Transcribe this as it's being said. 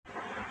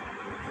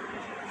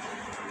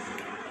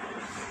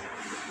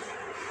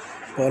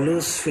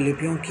पौलुस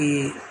फिलिपियों की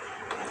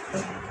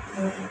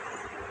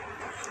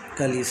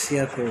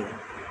कलीसिया को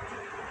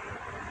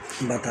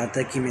बताता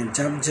है कि मैं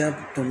जब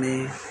जब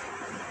तुम्हें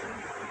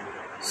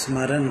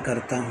स्मरण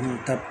करता हूँ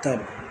तब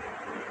तब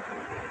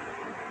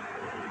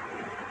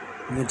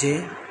मुझे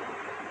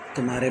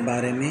तुम्हारे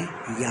बारे में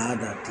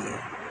याद आती है।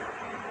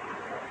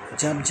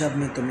 जब जब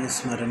मैं तुम्हें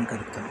स्मरण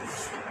करता हूँ।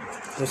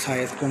 तो उस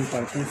आयत को हम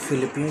पढ़ते हैं,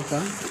 फिलिपियों का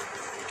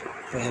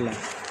पहला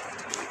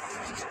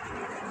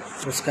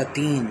उसका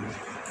 3,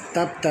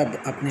 तब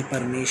तब अपने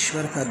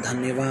परमेश्वर का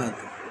धन्यवाद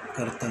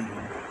करता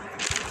हूँ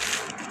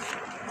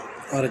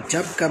और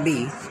जब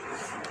कभी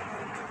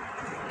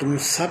तुम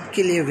सब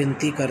के लिए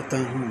विनती करता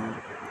हूँ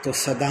तो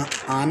सदा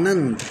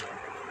आनंद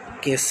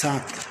के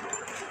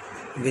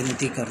साथ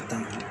विनती करता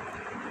हूँ।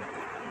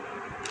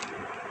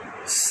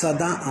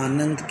 सदा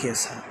आनंद के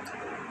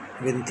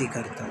साथ विनती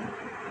करता हूँ।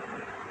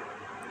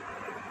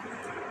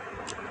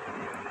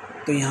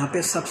 तो यहाँ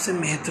पे सबसे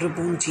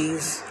महत्वपूर्ण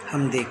चीज़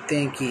हम देखते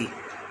हैं कि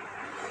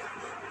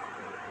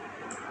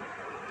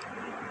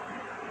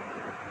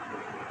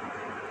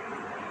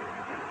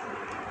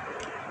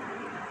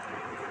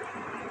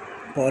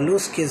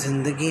पौलुस की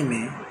ज़िंदगी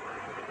में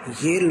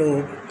ये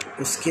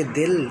लोग उसके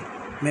दिल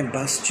में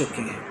बस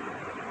चुके हैं।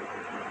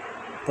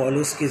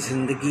 पौलुस की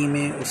ज़िंदगी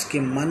में, उसके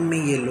मन में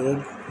ये लोग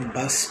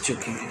बस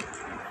चुके हैं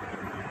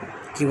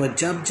कि वह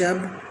जब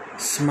जब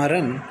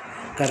स्मरण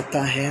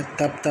करता है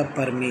तब तब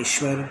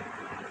परमेश्वर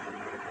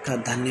का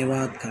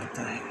धन्यवाद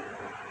करता है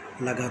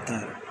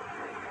लगातार।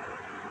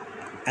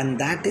 And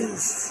that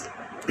is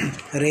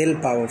real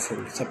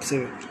powerful.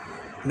 सबसे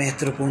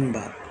महत्वपूर्ण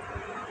बात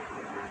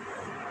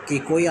कि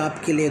कोई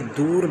आपके लिए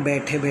दूर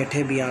बैठे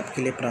बैठे भी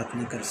आपके लिए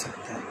प्रार्थना कर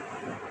सकता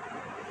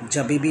है।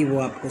 जब भी वो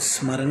आपको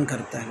स्मरण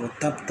करता है, वो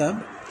तब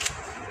तब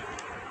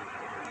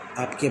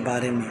आपके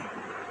बारे में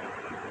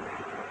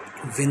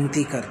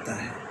विनती करता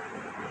है।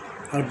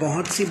 और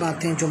बहुत सी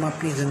बातें जो हम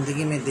अपनी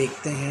ज़िंदगी में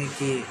देखते हैं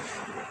कि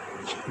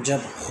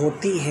जब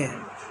होती है,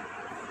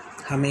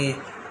 हमें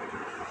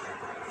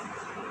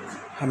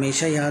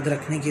हमेशा याद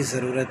रखने की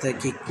ज़रूरत है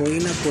कि कोई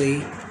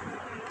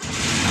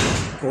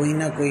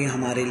ना कोई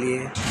हमारे लिए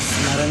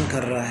स्मरण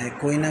कर रहा है,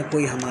 कोई ना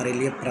कोई हमारे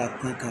लिए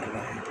प्रार्थना कर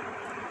रहा है।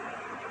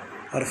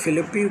 और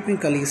फिलिपियों की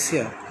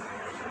कलीसिया,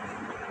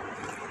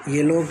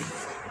 ये लोग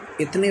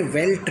इतने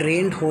वेल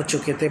ट्रेंड हो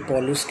चुके थे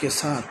पौलुस के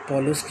साथ,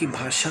 पौलुस की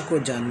भाषा को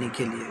जानने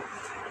के लिए,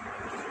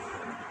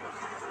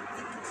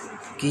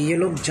 कि ये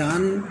लोग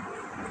जान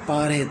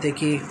पा रहे थे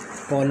कि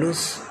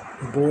पौलुस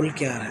बोल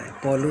क्या रहा है,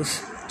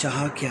 पौलुस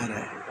चाह क्या रहा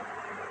है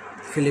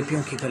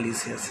फिलिपियों की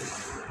कलीसिया से।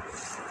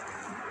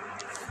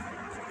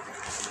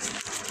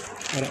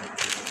 और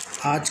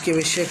आज के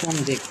विषय को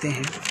हम देखते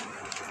हैं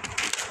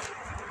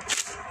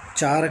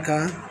 4 का,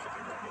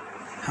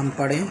 हम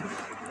पढ़ें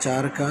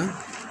 4 का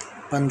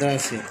 15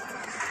 से।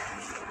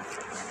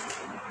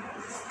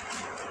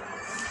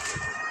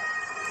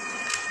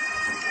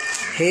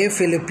 हे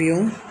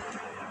फिलिपियों,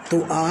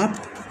 तो आप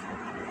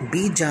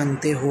भी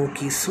जानते हो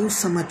कि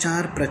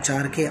सुसमाचार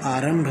प्रचार के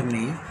आरंभ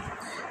में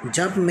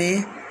जब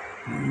मैं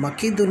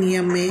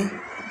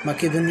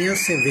मकिदुनिया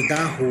से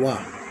विदा हुआ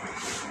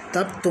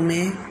तब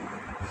तुम्हें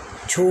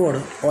छोड़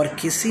और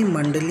किसी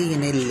मंडली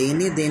ने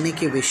लेने देने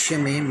के विषय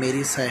में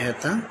मेरी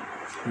सहायता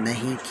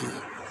नहीं की।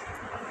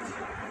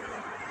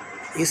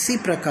 इसी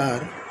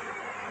प्रकार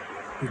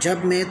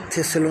जब मैं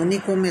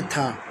थिस्सलुनीको में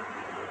था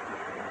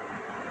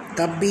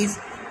तब भी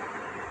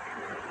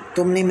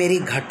तुमने मेरी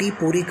घटी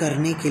पूरी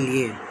करने के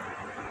लिए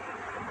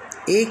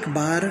एक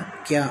बार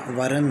क्या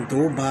वरन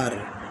 2 बार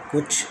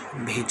कुछ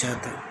भेजा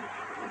था।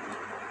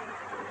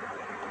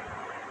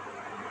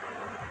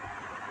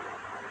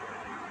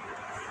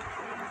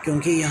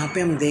 क्योंकि यहाँ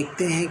पे हम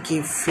देखते हैं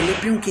कि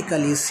फिलिपियों की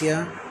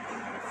कलीसिया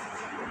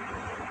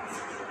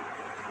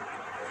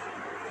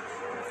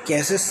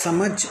कैसे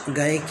समझ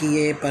गए कि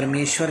ये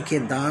परमेश्वर के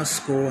दास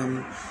को हम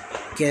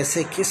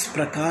कैसे किस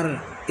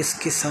प्रकार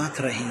इसके साथ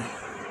रहें,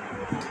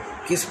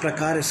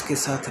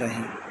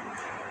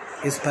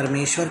 इस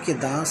परमेश्वर के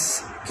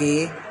दास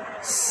के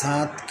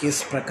साथ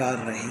किस प्रकार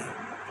रहें।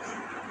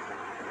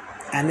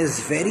 एंड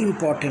इज़ वेरी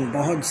इम्पॉर्टेंट,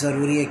 बहुत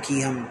ज़रूरी है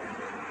कि हम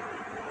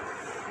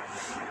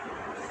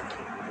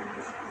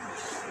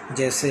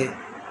जैसे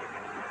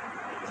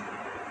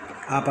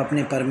आप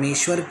अपने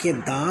परमेश्वर के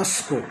दास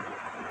को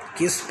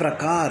किस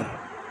प्रकार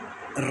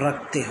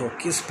रखते हो,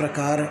 किस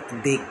प्रकार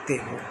देखते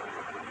हो,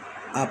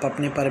 आप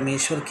अपने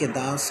परमेश्वर के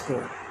दास को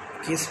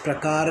किस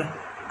प्रकार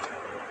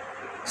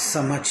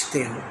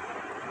समझते हो।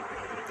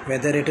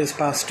 Whether it is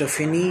pastor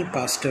Finny,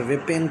 pastor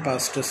Vipin,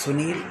 pastor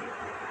Sunil,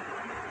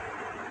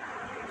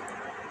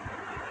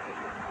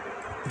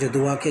 जो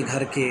दुआ के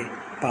घर के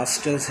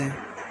पास्टर्स हैं,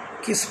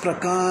 किस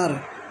प्रकार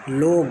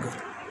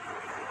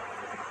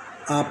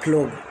आप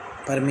लोग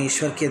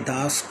परमेश्वर के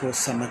दास को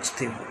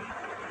समझते हो।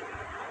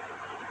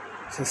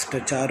 सिस्टर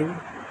चारू,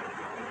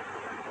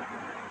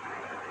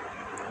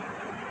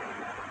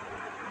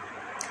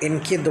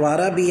 इनके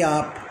द्वारा भी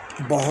आप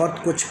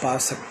बहुत कुछ पा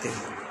सकते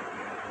हो,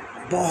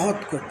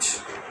 बहुत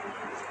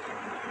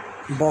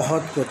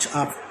कुछ।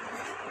 आप,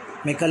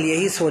 मैं कल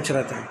यही सोच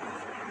रहा था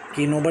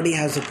कि nobody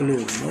has a clue,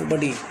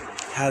 nobody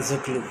has a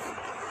clue,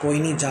 कोई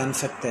नहीं जान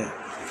सकता है,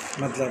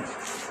 मतलब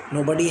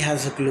नोबडी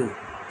हैज़ अ क्लू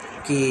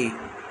कि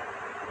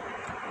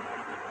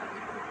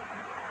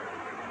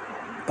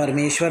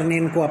परमेश्वर ने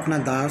इनको अपना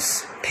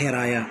दास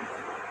ठहराया।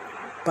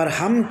 पर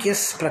हम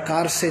किस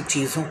प्रकार से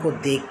चीज़ों को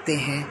देखते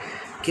हैं,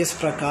 किस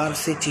प्रकार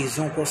से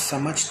चीज़ों को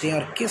समझते हैं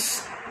और किस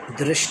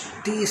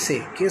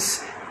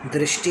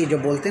दृष्टि जो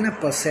बोलते हैं ना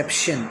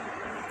परसेप्शन,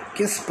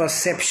 किस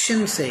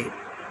परसेप्शन से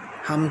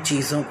हम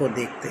चीज़ों को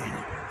देखते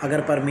हैं।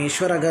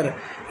 अगर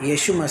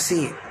यीशु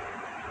मसीह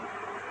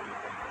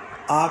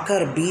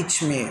आकर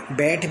बीच में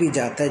बैठ भी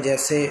जाता है,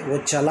 जैसे वो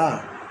चला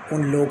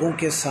उन लोगों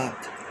के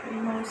साथ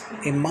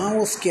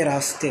इम्माउस के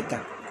रास्ते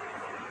तक,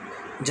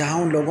 जहाँ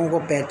उन लोगों को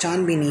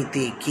पहचान भी नहीं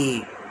थी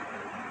कि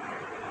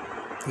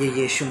ये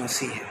यीशु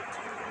मसीह है।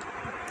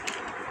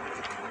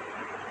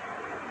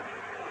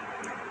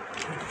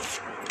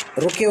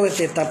 रुके हुए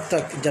थे तब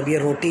तक, जब ये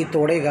रोटी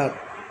तोड़ेगा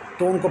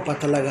तो उनको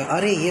पता लगा,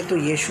 अरे ये तो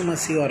यीशु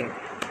मसीह, और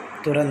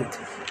तुरंत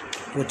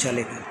वो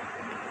चले गए।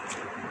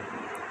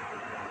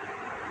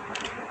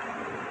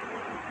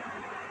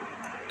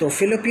 तो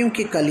फिलिपियों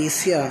की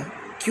कलीसिया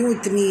क्यों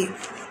इतनी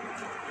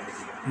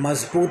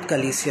मजबूत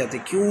कलीसिया थी,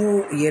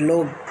 क्यों ये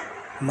लोग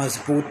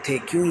मजबूत थे,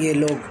 क्यों ये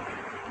लोग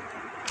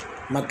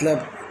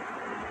मतलब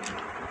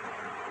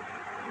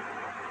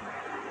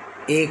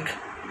एक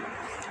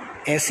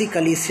ऐसी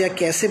कलीसिया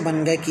कैसे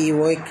बन गए कि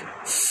वो एक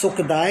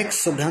सुखदायक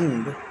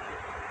सुगंध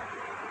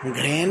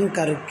ग्रहण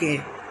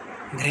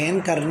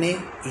करने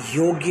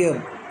योग्य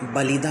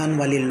बलिदान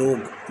वाले लोग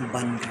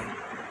बन गए।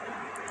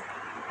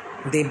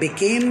 They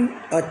became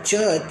a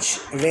church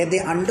where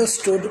they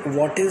understood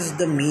what is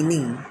the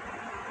meaning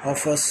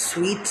of a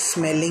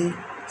sweet-smelling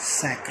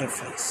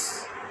sacrifice.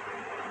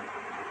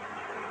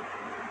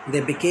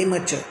 They became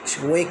a church.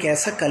 वो एक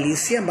ऐसा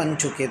कलीसिया बन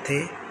चुके थे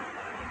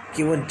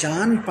कि वो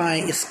जान पाए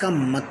इसका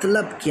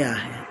मतलब क्या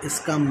है।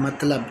 इसका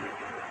मतलब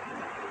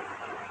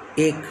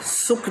एक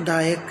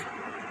सुखदायक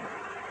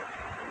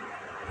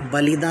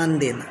बलिदान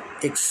देना,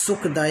 एक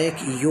सुखदायक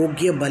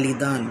योग्य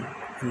बलिदान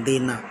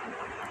देना,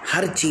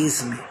 हर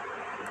चीज़ में,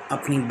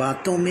 अपनी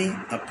बातों में,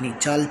 अपनी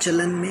चाल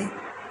चलन में,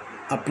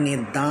 अपने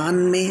दान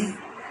में,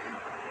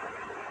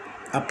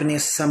 अपने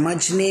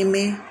समझने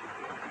में,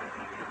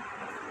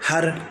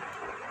 हर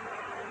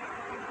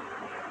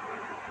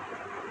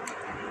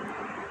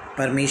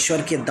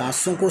परमेश्वर के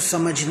दासों को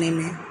समझने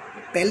में।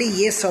 पहले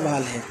ये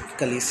सवाल है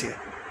कलीसिया।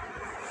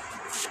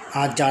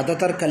 आज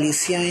ज़्यादातर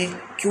कलीसियाएँ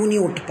क्यों नहीं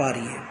उठ पा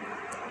रही है?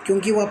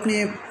 क्योंकि वो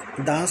अपने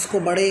दास को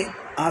बड़े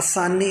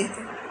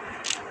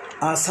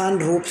आसान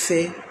रूप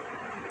से,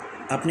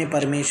 अपने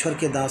परमेश्वर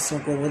के दासों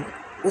को वो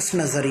उस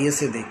नज़रिए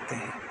से देखते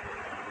हैं।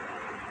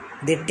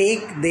 They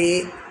take the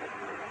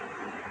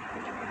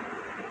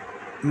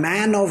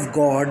man of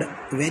God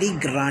very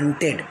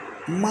granted,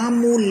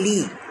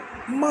 मामूली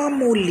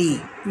मामूली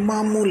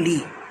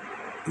मामूली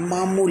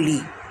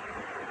मामूली।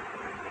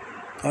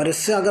 और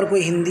इससे अगर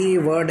कोई हिंदी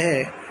वर्ड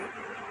है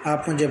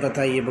आप मुझे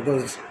बताइए,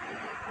 बिकॉज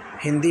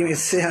हिंदी में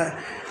इससे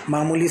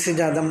मामूली से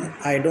ज़्यादा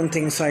I don't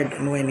think so, I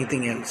know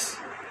anything else,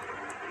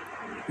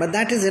 but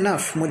that is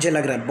enough. मुझे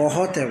लग रहा है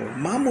बहुत है वो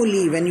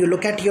मामूली। When you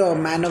look at your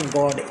man of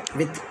God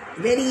with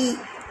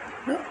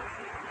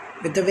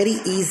a very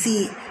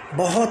easy,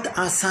 बहुत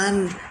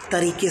आसान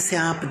तरीके से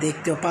आप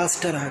देखते हो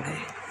पास्टर आ गए।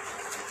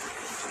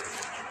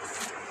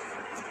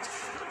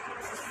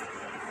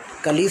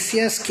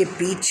 कलीसियस के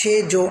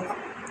पीछे जो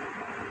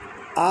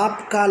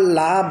आपका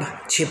लाभ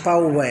छिपा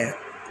हुआ है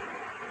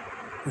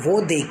वो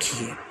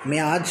देखिए। मैं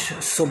आज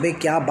सुबह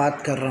क्या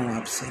बात कर रहा हूँ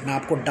आपसे, मैं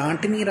आपको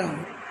डांट नहीं रहा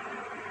हूँ,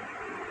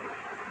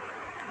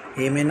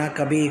 ये मैं ना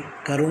कभी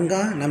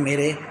करूँगा, ना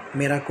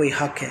मेरा कोई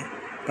हक है,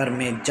 पर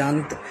मैं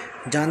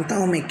जानता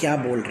हूँ मैं क्या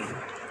बोल रही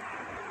हूँ।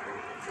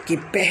 कि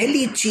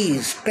पहली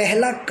चीज़,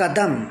 पहला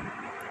कदम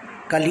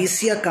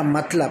कलीसिया का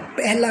मतलब,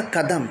 पहला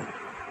कदम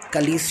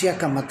कलीसिया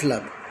का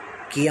मतलब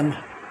कि हम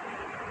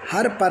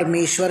हर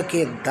परमेश्वर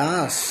के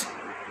दास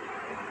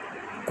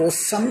को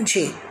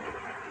समझे।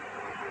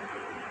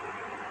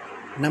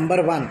 नंबर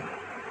 1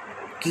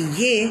 कि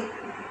ये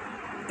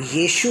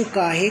यीशु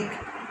का एक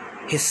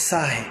हिस्सा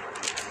है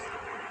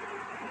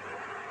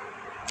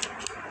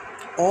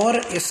और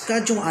इसका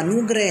जो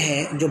अनुग्रह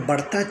है जो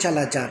बढ़ता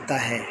चला जाता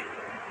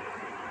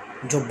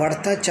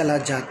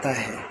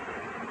है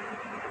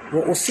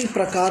वो उसी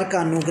प्रकार का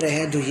अनुग्रह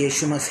है जो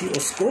यीशु मसीह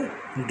उसको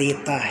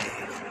देता है।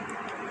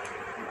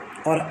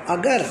 और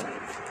अगर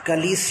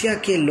कलीसिया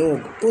के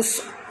लोग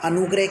उस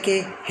अनुग्रह के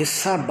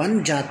हिस्सा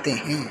बन जाते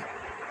हैं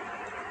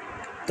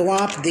तो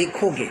आप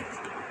देखोगे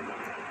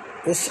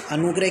उस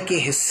अनुग्रह के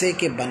हिस्से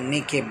के बनने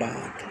के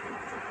बाद,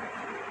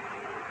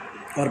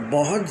 और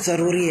बहुत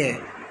ज़रूरी है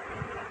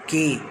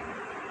कि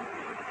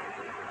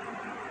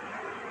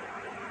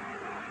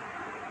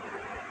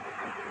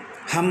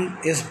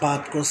हम इस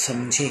बात को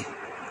समझें।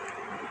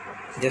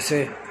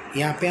 जैसे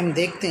यहाँ पे हम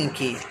देखते हैं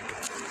कि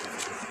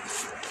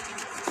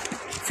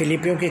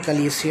फिलिपियों की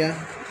कलीसिया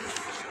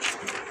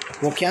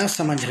वो क्या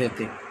समझ रहे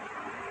थे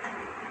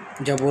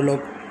जब वो लोग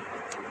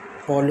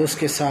पौलुस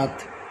के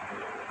साथ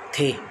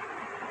थे।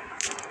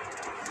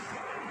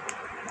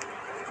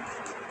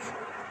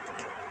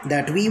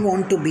 that we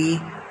want to be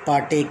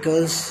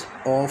partakers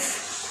of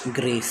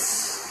grace.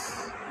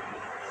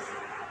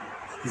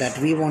 That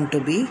we want to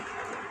be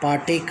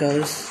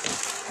partakers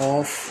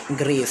of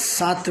grace.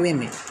 7वें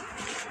में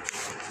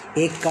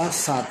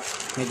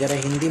 1:7 मैं ज़रा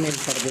हिंदी में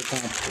पढ़ देता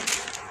हूँ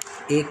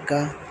आपको।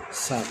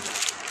 1:7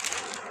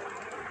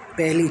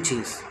 पहली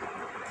चीज़,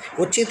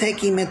 उचित है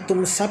कि मैं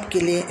तुम सब के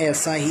लिए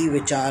ऐसा ही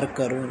विचार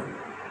करूं,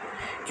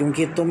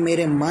 क्योंकि तुम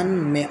मेरे मन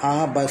में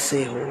आ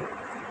बसे हो।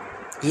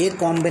 ये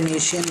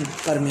कॉम्बिनेशन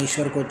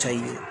परमेश्वर को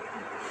चाहिए।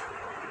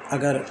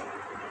 अगर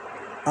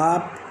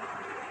आप,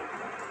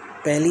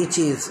 पहली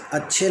चीज़,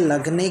 अच्छे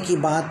लगने की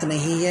बात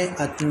नहीं है,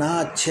 इतना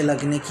अच्छे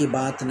लगने की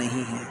बात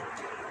नहीं है।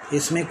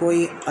 इसमें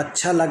कोई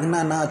अच्छा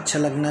लगना ना अच्छा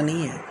लगना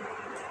नहीं है।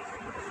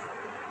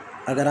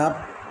 अगर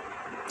आप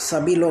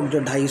सभी लोग जो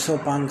 250,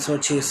 500,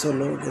 600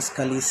 लोग इस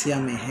कलीसिया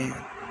में हैं,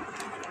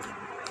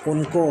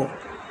 उनको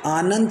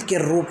आनंद के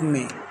रूप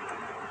में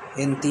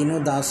इन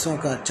तीनों दासों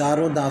का,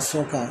 चारों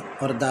दासों का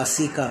और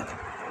दासी का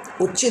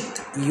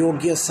उचित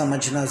योग्य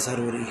समझना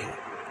ज़रूरी है।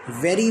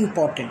 Very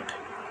important.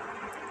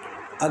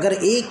 अगर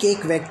एक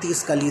एक व्यक्ति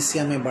इस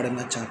कलीसिया में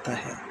बढ़ना चाहता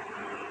है,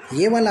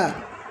 ये वाला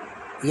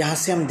यहाँ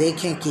से हम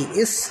देखें कि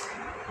इस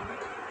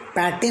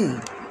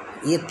पैटर्न,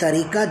 ये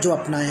तरीका जो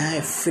अपनाया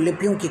है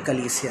फिलिपियों की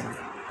कलीसिया में,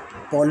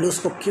 पौलुस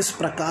को किस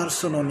प्रकार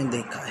से उन्होंने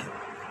देखा है।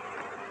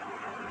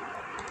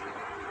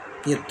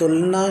 ये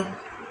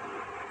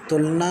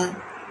तुलना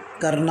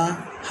करना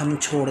हम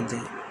छोड़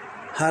दें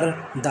हर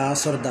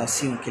दास और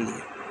दासियों के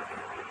लिए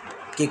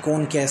कि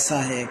कौन कैसा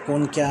है,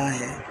 कौन क्या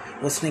है,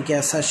 उसने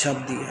कैसा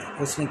शब्द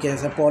दिया, उसने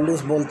कैसा।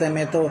 पौलुस बोलते हैं,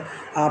 मैं तो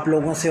आप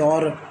लोगों से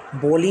और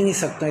बोल ही नहीं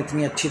सकता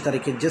इतनी अच्छी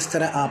तरीके जिस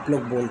तरह आप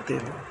लोग बोलते हो।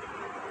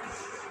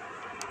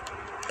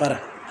 पर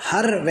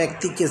हर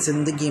व्यक्ति की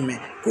ज़िंदगी में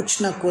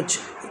कुछ ना कुछ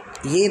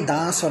ये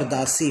दास और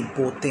दासी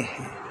बोते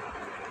हैं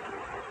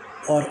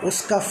और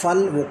उसका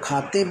फल वो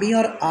खाते भी,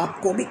 और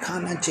आपको भी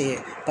खाना चाहिए।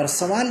 पर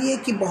सवाल ये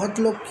कि बहुत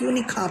लोग क्यों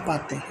नहीं खा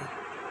पाते हैं।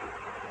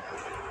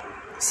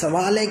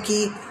 सवाल है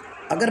कि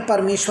अगर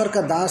परमेश्वर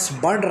का दास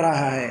बढ़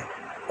रहा है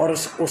और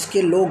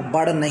उसके लोग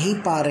बढ़ नहीं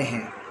पा रहे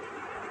हैं,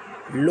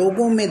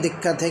 लोगों में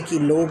दिक्कत है कि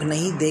लोग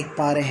नहीं देख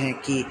पा रहे हैं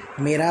कि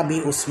मेरा भी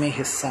उसमें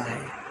हिस्सा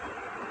है,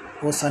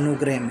 उस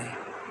अनुग्रह में।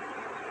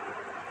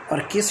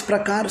 और किस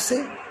प्रकार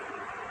से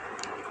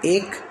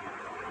एक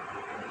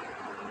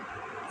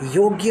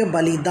योग्य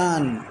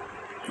बलिदान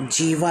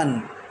जीवन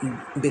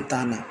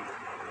बिताना,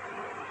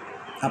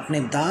 अपने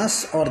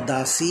दास और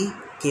दासी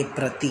के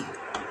प्रति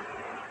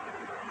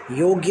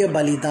योग्य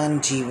बलिदान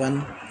जीवन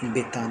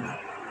बिताना।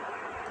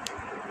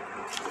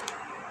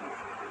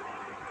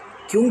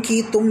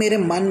 क्योंकि तुम मेरे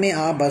मन में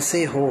आ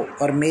बसे हो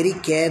और मेरी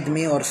कैद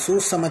में और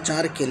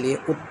सुसमाचार के लिए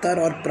उत्तर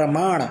और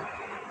प्रमाण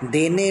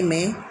देने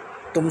में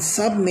तुम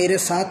सब मेरे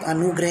साथ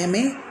अनुग्रह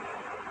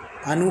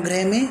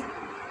में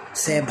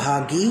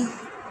सहभागी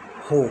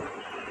हो।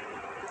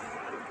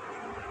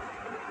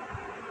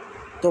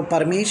 तो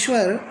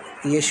परमेश्वर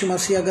यीशु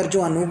मसीह अगर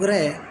जो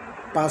अनुग्रह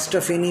pastor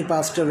Finny,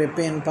 pastor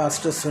Vipin,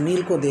 pastor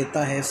Sunil को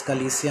देता है इस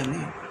कलीसिया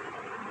में,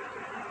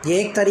 ये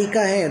एक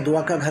तरीका है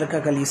दुआ का घर का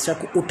कलीसिया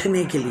को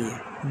उठने के लिए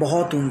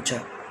बहुत ऊंचा।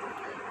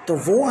 तो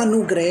वो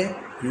अनुग्रह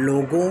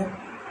लोगों,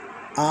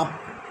 आप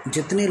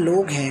जितने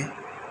लोग हैं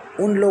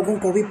उन लोगों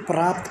को भी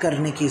प्राप्त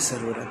करने की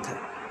ज़रूरत है,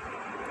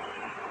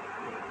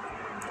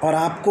 और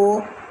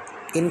आपको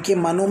इनके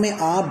मनों में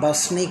आ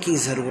बसने की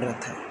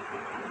ज़रूरत है।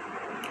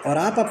 और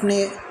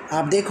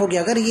आप देखोगे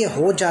अगर ये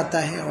हो जाता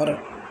है और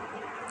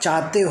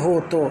चाहते हो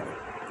तो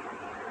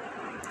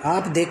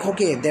आप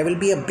देखोगे there will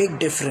be a big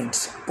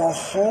difference.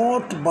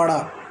 बहुत बड़ा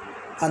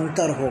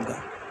अंतर होगा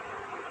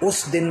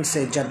उस दिन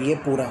से जब ये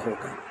पूरा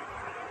होगा।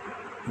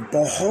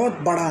 बहुत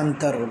बड़ा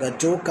अंतर होगा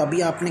जो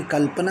कभी आपने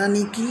कल्पना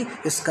नहीं की।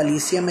 इस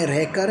कलीसिया में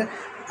रहकर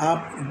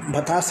आप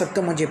बता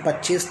सकते हो मुझे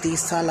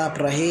 25-30 साल आप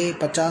रहे,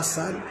 50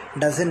 साल,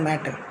 doesn't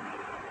matter,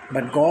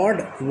 but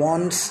God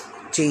wants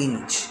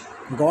change,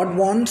 God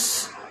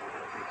wants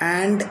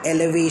and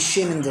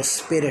elevation in the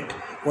spirit.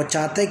 वो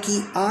चाहता है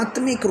कि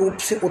आत्मिक रूप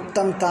से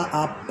उत्तमता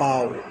आप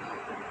पाओ।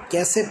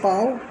 कैसे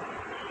पाओ?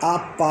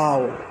 आप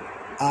पाओ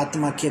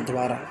आत्मा के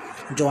द्वारा,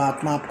 जो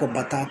आत्मा आपको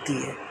बताती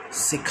है,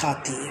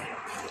 सिखाती है।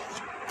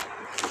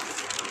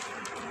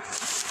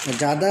 मैं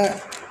ज़्यादा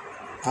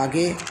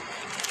आगे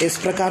इस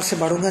प्रकार से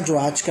बढ़ूँगा जो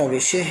आज का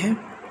विषय है।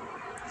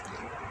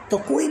 तो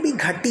कोई भी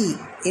घटी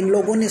इन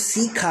लोगों ने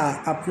सीखा,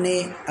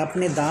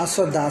 अपने दास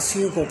और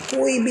दासियों को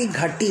कोई भी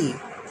घटी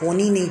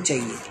होनी नहीं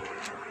चाहिए,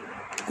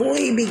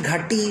 कोई भी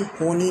घटी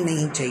होनी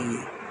नहीं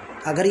चाहिए।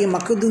 अगर ये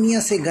मकदूनिया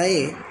से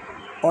गए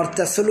और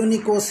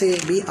तेसलोनिकों से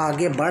भी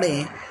आगे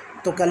बढ़े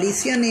तो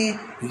कलीसिया ने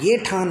ये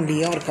ठान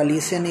लिया और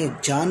कलीसिया ने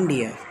जान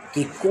लिया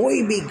कि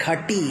कोई भी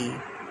घटी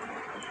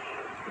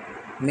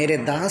मेरे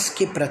दास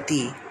के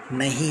प्रति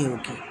नहीं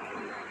होगी।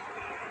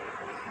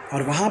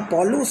 और वहाँ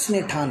पौलुस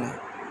ने ठाना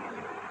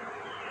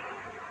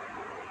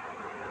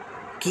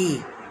कि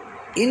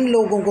इन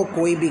लोगों को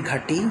कोई भी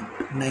घटी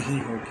नहीं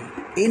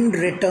होगी। In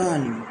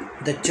return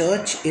the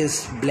church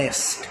is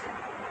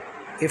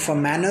blessed. If a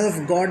man of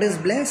God is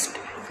blessed,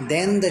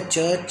 then the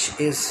church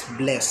is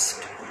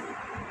blessed.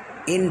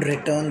 In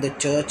return, the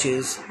church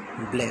is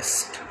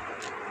blessed.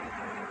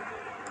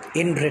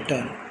 In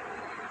return.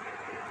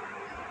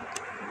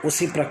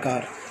 उसी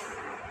प्रकार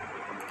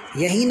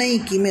यही नहीं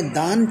कि मैं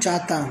दान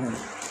चाहता हूँ.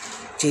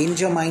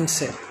 Change your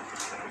mindset.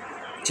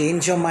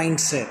 Change your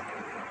mindset.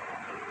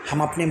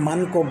 हम अपने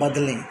मन को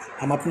बदलें,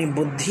 हम अपनी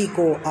बुद्धि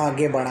को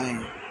आगे बढ़ाएं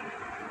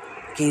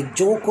कि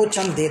जो कुछ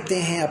हम देते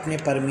हैं अपने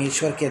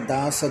परमेश्वर के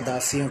दास और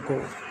दासियों को,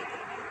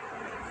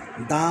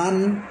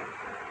 दान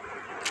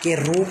के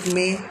रूप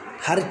में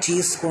हर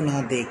चीज़ को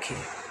ना देखें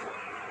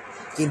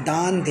कि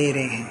दान दे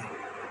रहे हैं,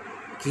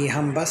 कि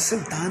हम बस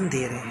सिर्फ दान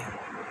दे रहे हैं.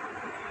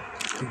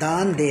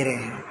 दान दे रहे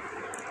हैं.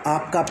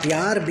 आपका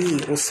प्यार भी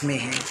उसमें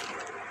है,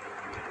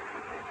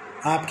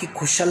 आपकी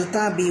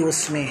कुशलता भी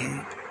उसमें है,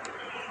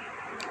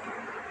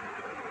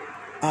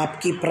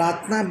 आपकी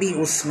प्रार्थना भी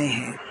उसमें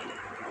है,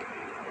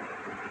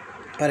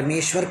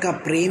 परमेश्वर का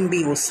प्रेम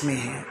भी उसमें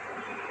है,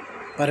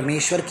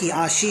 परमेश्वर की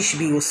आशीष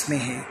भी उसमें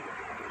है,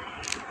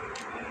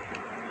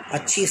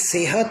 अच्छी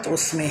सेहत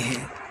उसमें है,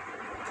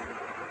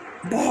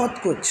 बहुत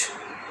कुछ.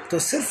 तो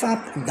सिर्फ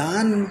आप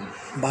दान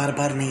बार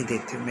बार नहीं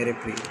देते हो मेरे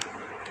प्रिय.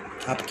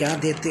 आप क्या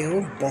देते हो?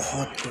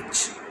 बहुत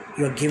कुछ.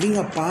 You are giving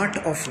a part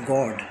of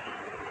God.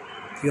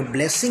 You are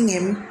blessing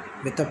him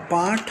with a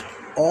part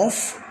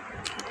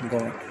of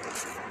God.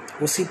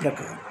 उसी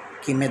प्रकार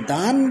कि मैं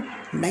दान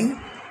नहीं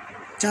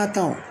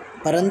चाहता हूँ,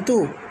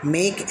 परंतु मैं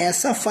एक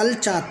ऐसा फल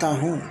चाहता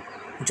हूँ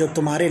जो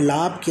तुम्हारे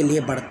लाभ के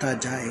लिए बढ़ता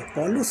जाए.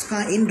 पौलुस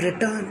का इन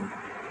रिटर्न.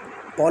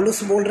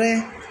 पौलुस बोल रहे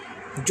हैं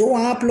जो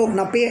आप लोग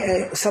न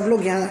पे, सब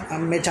लोग यहाँ,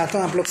 मैं चाहता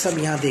हूँ आप लोग सब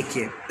यहाँ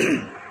देखिए.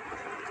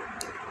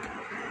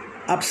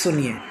 अब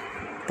सुनिए,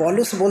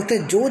 पौलुस बोलते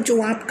जो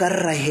जो आप कर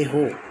रहे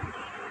हो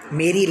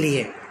मेरे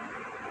लिए,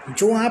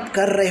 जो आप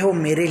कर रहे हो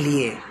मेरे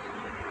लिए,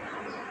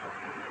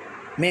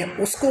 मैं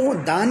उसको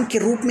दान के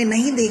रूप में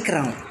नहीं देख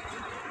रहा हूँ,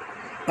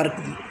 पर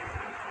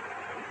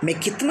मैं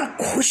कितना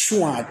खुश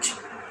हूँ आज,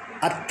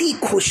 अति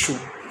खुश हूँ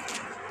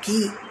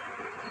कि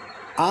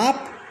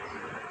आप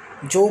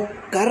जो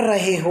कर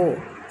रहे हो,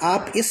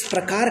 आप इस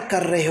प्रकार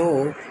कर रहे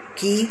हो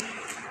कि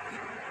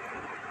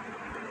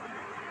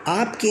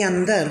आपके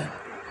अंदर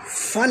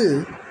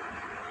फल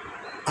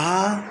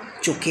आ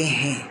चुके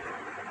हैं.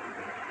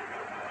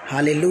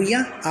 हालेलुया.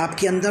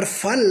 आपके अंदर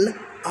फल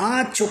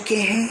आ चुके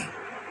हैं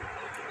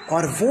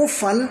और वो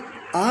फल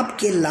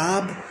आपके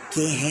लाभ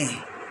के हैं.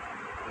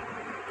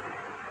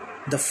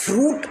 The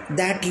fruit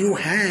that you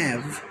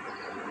have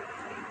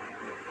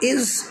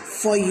is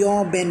for your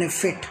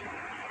benefit.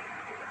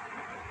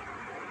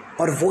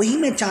 और वही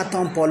मैं चाहता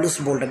हूँ. पौलुस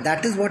बोल रहा है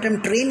that is what I am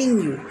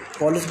training you.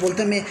 पौलुस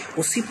बोलते हैं मैं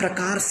उसी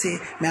प्रकार से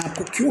मैं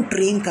आपको क्यों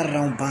ट्रेन कर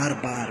रहा हूँ बार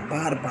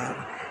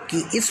बार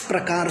कि इस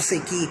प्रकार से,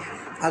 कि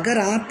अगर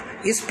आप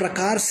इस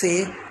प्रकार से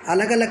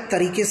अलग अलग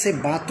तरीके से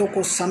बातों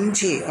को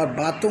समझें और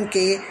बातों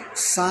के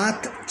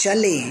साथ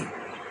चलें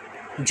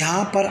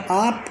जहाँ पर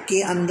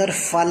आपके अंदर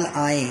फल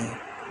आए,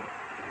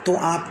 तो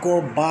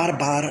आपको बार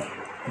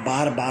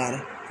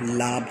बार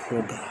लाभ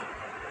होगा.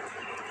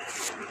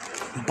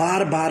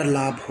 बार बार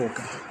लाभ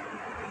होगा.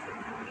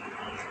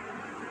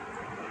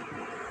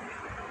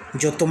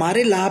 जो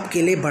तुम्हारे लाभ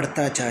के लिए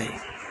बढ़ता जाए.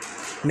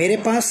 मेरे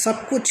पास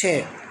सब कुछ है,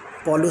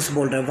 पौलुस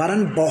बोल रहे,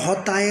 वरन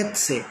बहुतायत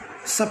से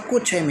सब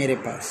कुछ है मेरे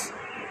पास.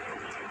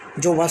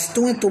 जो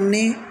वस्तुएं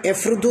तुमने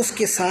एफ्रोदुस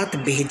के साथ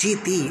भेजी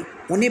थी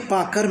उन्हें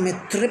पाकर मैं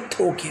तृप्त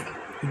हो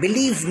गया.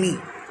 Believe me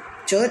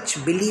church,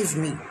 believe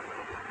me.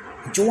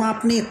 जो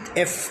आपने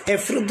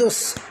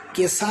एफ्रोदुस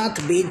के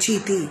साथ भेजी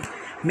थी,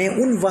 मैं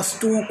उन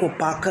वस्तुओं को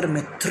पाकर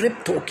मैं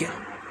तृप्त हो गया,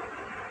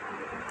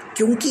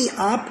 क्योंकि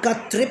आपका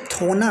तृप्त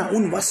होना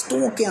उन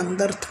वस्तुओं के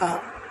अंदर था.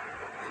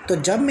 तो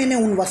जब मैंने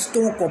उन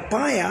वस्तुओं को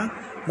पाया,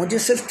 मुझे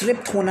सिर्फ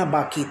तृप्त होना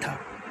बाकी था,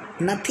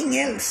 नथिंग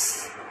एल्स.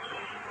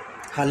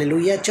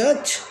 Hallelujah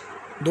church.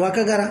 दुआ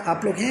का घर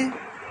आप लोग हैं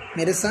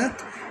मेरे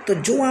साथ. तो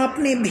जो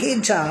आपने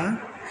भेजा,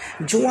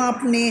 जो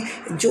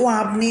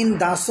आपने इन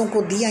दासों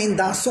को दिया, इन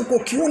दासों को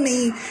क्यों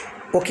नहीं,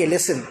 ओके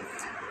लिसन,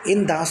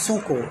 इन दासों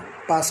को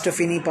pastor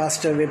Finny,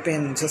 pastor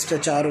Vipin, sister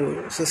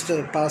Charu,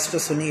 sister pastor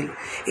Sunil,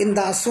 इन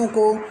दासों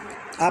को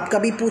आप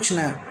कभी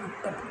पूछना,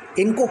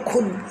 इनको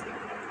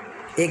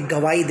खुद एक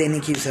गवाही देने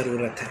की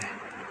ज़रूरत है,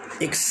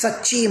 एक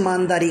सच्ची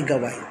ईमानदारी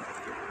गवाही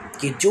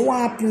कि जो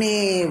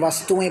आपने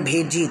वस्तुएं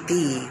भेजी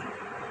थी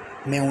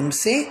मैं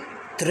उनसे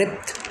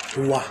तृप्त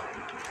हुआ,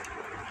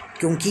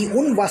 क्योंकि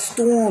उन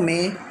वस्तुओं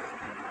में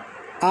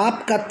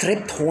आपका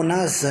तृप्त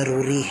होना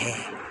ज़रूरी है.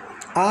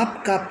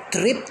 आपका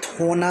तृप्त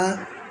होना,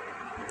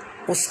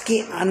 उसके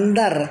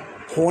अंदर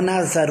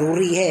होना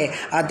ज़रूरी है.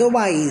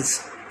 Otherwise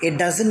it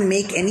doesn't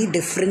make any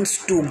difference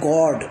to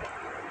God.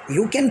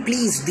 You can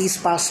please these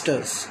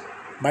pastors.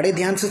 बड़े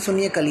ध्यान से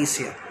सुनिए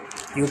कलीसिया.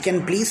 You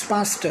can please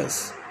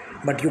pastors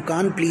but you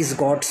can't please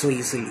God so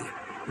easily.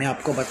 मैं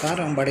आपको बता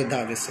रहा हूँ बड़े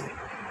दावे से.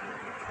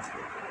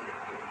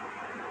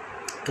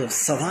 तो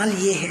सवाल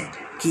ये है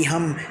कि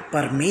हम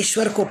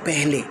परमेश्वर को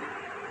पहले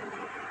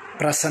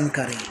प्रसन्न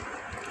करें.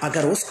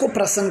 अगर उसको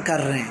प्रसन्न कर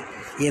रहे हैं,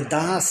 ये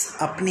दास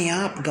अपने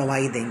आप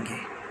गवाही देंगे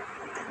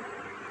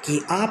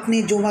कि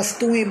आपने जो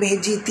वस्तुएं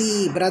भेजी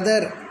थी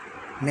ब्रदर,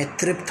 मैं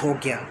तृप्त हो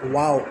गया।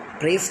 Wow,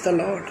 praise the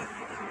Lord.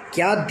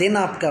 क्या दिन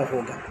आपका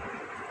होगा,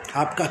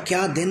 आपका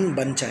क्या दिन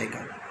बन जाएगा।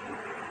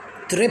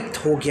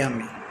 तृप्त हो गया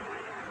मैं।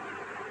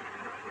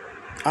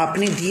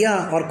 आपने दिया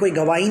और कोई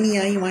गवाही नहीं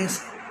आई वहाँ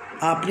से,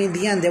 आपने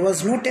दिया, there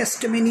was no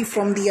testimony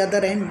from the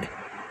other end.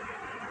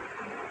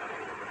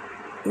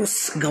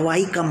 उस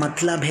गवाही का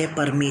मतलब है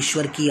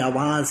परमेश्वर की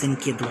आवाज़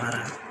इनके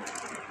द्वारा।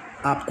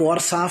 आपको और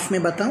साफ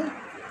में बताऊं,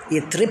 ये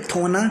तृप्त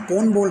होना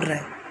कौन बोल रहा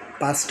है?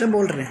 पास्टर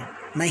बोल रहे हैं?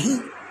 नहीं,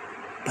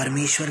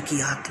 परमेश्वर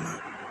की आत्मा।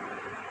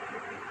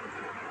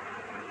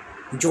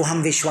 जो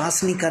हम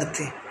विश्वास नहीं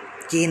करते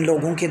कि इन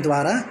लोगों के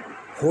द्वारा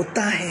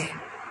होता है।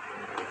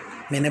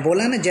 मैंने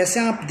बोला ना, जैसे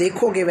आप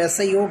देखोगे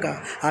वैसा ही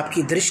होगा।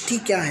 आपकी दृष्टि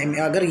क्या है?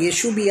 अगर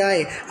यीशु भी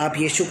आए, आप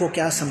यीशु को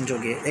क्या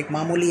समझोगे? एक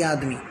मामूली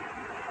आदमी।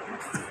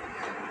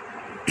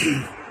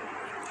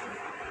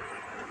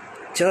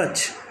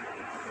 Church,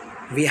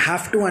 we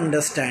have to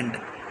understand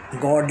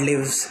God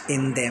lives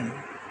in them.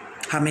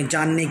 हमें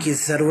जानने की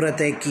ज़रूरत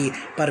है कि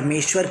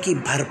परमेश्वर की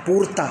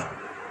भरपूरता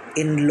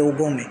इन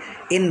लोगों में,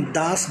 इन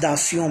दास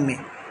दासियों में।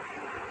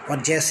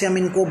 और जैसे हम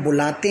इनको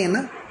बुलाते हैं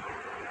ना,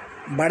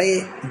 बड़े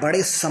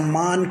बड़े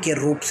सम्मान के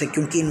रूप से,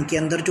 क्योंकि इनके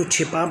अंदर जो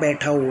छिपा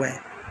बैठा हुआ है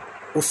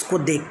उसको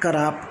देखकर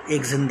आप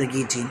एक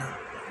ज़िंदगी जीना।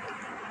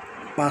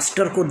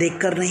 पास्टर को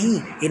देखकर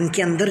नहीं,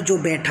 इनके अंदर जो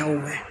बैठा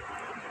हुआ है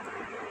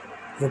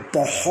वो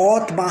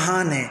बहुत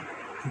महान है।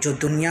 जो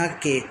दुनिया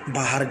के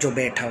बाहर जो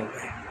बैठा हुआ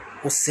है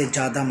उससे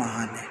ज़्यादा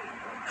महान है।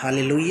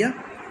 हालेलुया।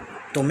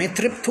 तो मैं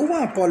तृप्त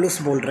हुआ,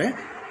 पौलुस बोल रहे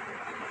हैं।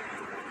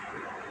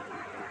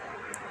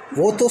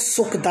 वो तो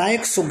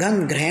सुखदायक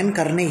सुगंध ग्रहण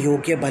करने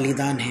योग्य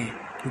बलिदान है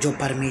जो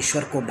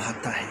परमेश्वर को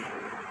भाता है।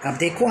 अब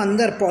देखो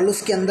अंदर,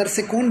 पौलुस के अंदर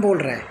से कौन बोल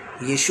रहा है?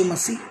 यीशु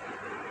मसीह,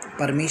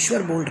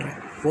 परमेश्वर बोल रहा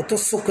है। वो तो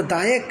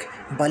सुखदायक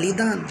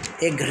बलिदान,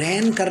 एक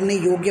ग्रहण करने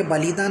योग्य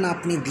बलिदान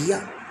आपने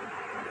दिया।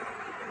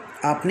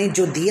 आपने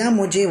जो दिया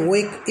मुझे वो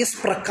एक इस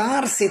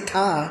प्रकार से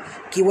था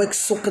कि वो एक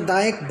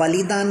सुखदायक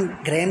बलिदान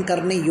ग्रहण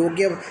करने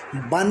योग्य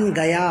बन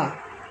गया।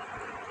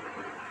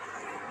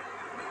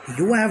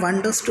 You have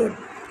understood,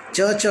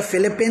 church of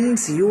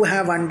Philippines, you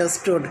have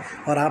understood.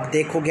 और आप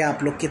देखोगे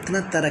आप लोग कितना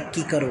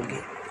तरक्की करोगे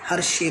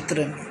हर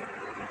क्षेत्र में,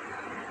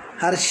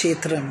 हर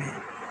क्षेत्र में।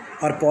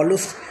 और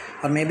पौलुस,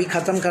 और मैं भी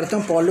ख़त्म करता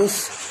हूँ,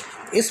 पौलुस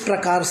इस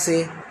प्रकार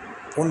से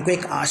उनको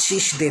एक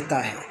आशीष देता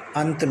है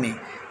अंत में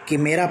कि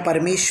मेरा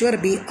परमेश्वर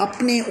भी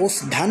अपने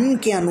उस धन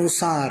के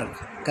अनुसार,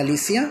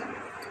 कलीसिया,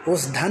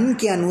 उस धन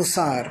के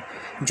अनुसार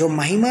जो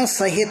महिमा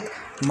सहित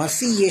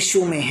मसीह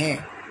यीशु में है,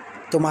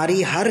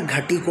 तुम्हारी हर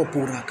घटी को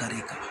पूरा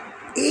करेगा।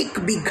 एक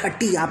भी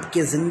घटी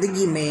आपके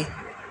ज़िंदगी में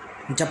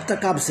जब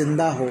तक आप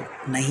जिंदा हो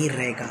नहीं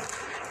रहेगा।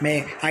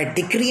 मैं आई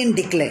डिक्री एंड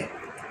डिक्लेयर,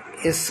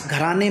 इस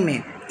घराने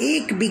में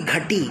एक भी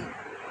घटी,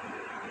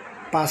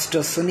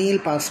 pastor Sunil,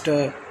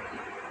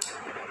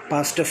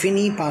 pastor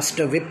Finny,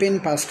 pastor Vipin,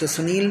 pastor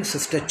Sunil,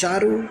 sister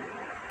Charu,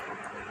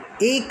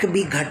 एक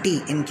भी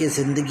घटी इनके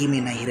ज़िंदगी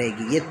में नहीं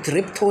रहेगी। ये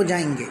तृप्त हो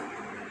जाएंगे।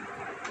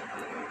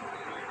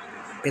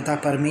 पिता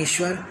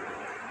परमेश्वर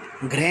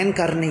ग्रहण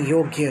करने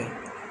योग्य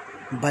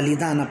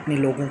बलिदान अपने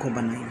लोगों को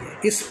बनाइए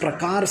इस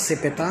प्रकार से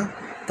पिता,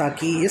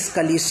 ताकि इस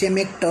कलीसिया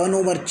में एक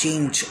टर्नओवर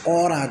चेंज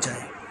और आ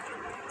जाए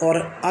और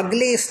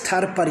अगले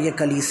स्तर पर यह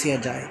कलीसिया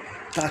जाए,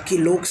 ताकि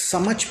लोग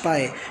समझ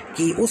पाए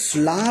कि उस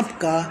लाभ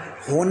का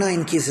होना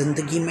इनकी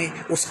ज़िंदगी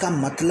में उसका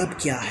मतलब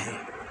क्या है।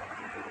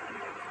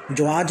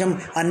 जो आज हम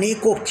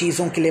अनेकों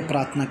चीज़ों के लिए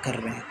प्रार्थना कर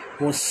रहे हैं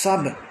वो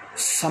सब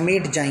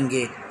समेट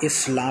जाएंगे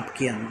इस लाभ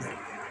के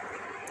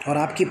अंदर, और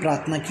आपकी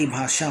प्रार्थना की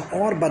भाषा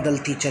और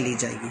बदलती चली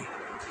जाएगी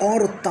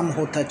और उत्तम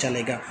होता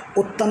चलेगा।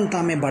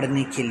 उत्तमता में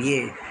बढ़ने के लिए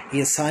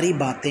ये सारी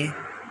बातें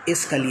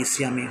इस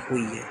कलीसिया में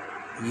हुई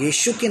है।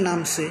 यीशु के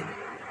नाम से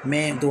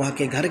मैं दुआ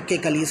के घर के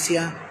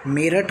कलीसिया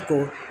मेरठ को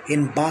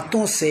इन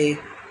बातों से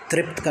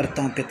तृप्त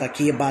करता हूँ पिता,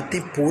 कि ये बातें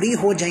पूरी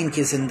हो जाएं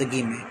इनकी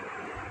ज़िंदगी में,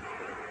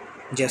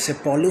 जैसे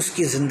पौलुस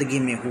की ज़िंदगी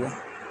में हुआ।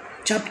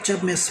 जब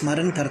जब मैं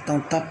स्मरण करता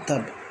हूँ तब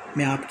तब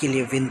मैं आपके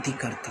लिए विनती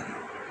करता हूँ,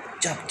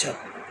 जब जब,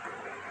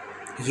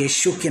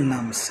 यीशु के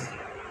नाम से,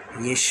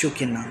 यीशु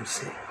के नाम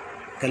से।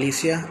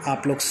 कलीसिया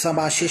आप लोग सब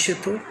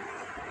आशीषित हो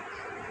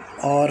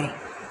और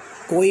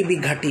कोई भी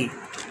घटी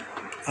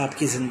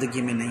आपकी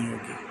ज़िंदगी में नहीं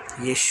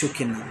होगी, यीशु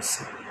के नाम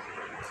से।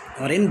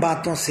 और इन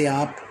बातों से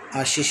आप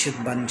आशीषित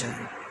बन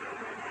जाएं,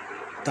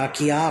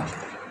 ताकि आप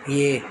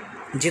ये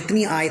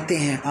जितनी आयतें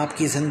हैं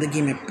आपकी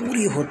ज़िंदगी में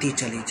पूरी होती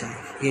चली जाएं,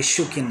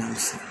 यीशु के नाम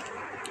से।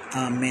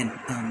 आमीन,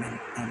 आमीन,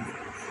 आमीन।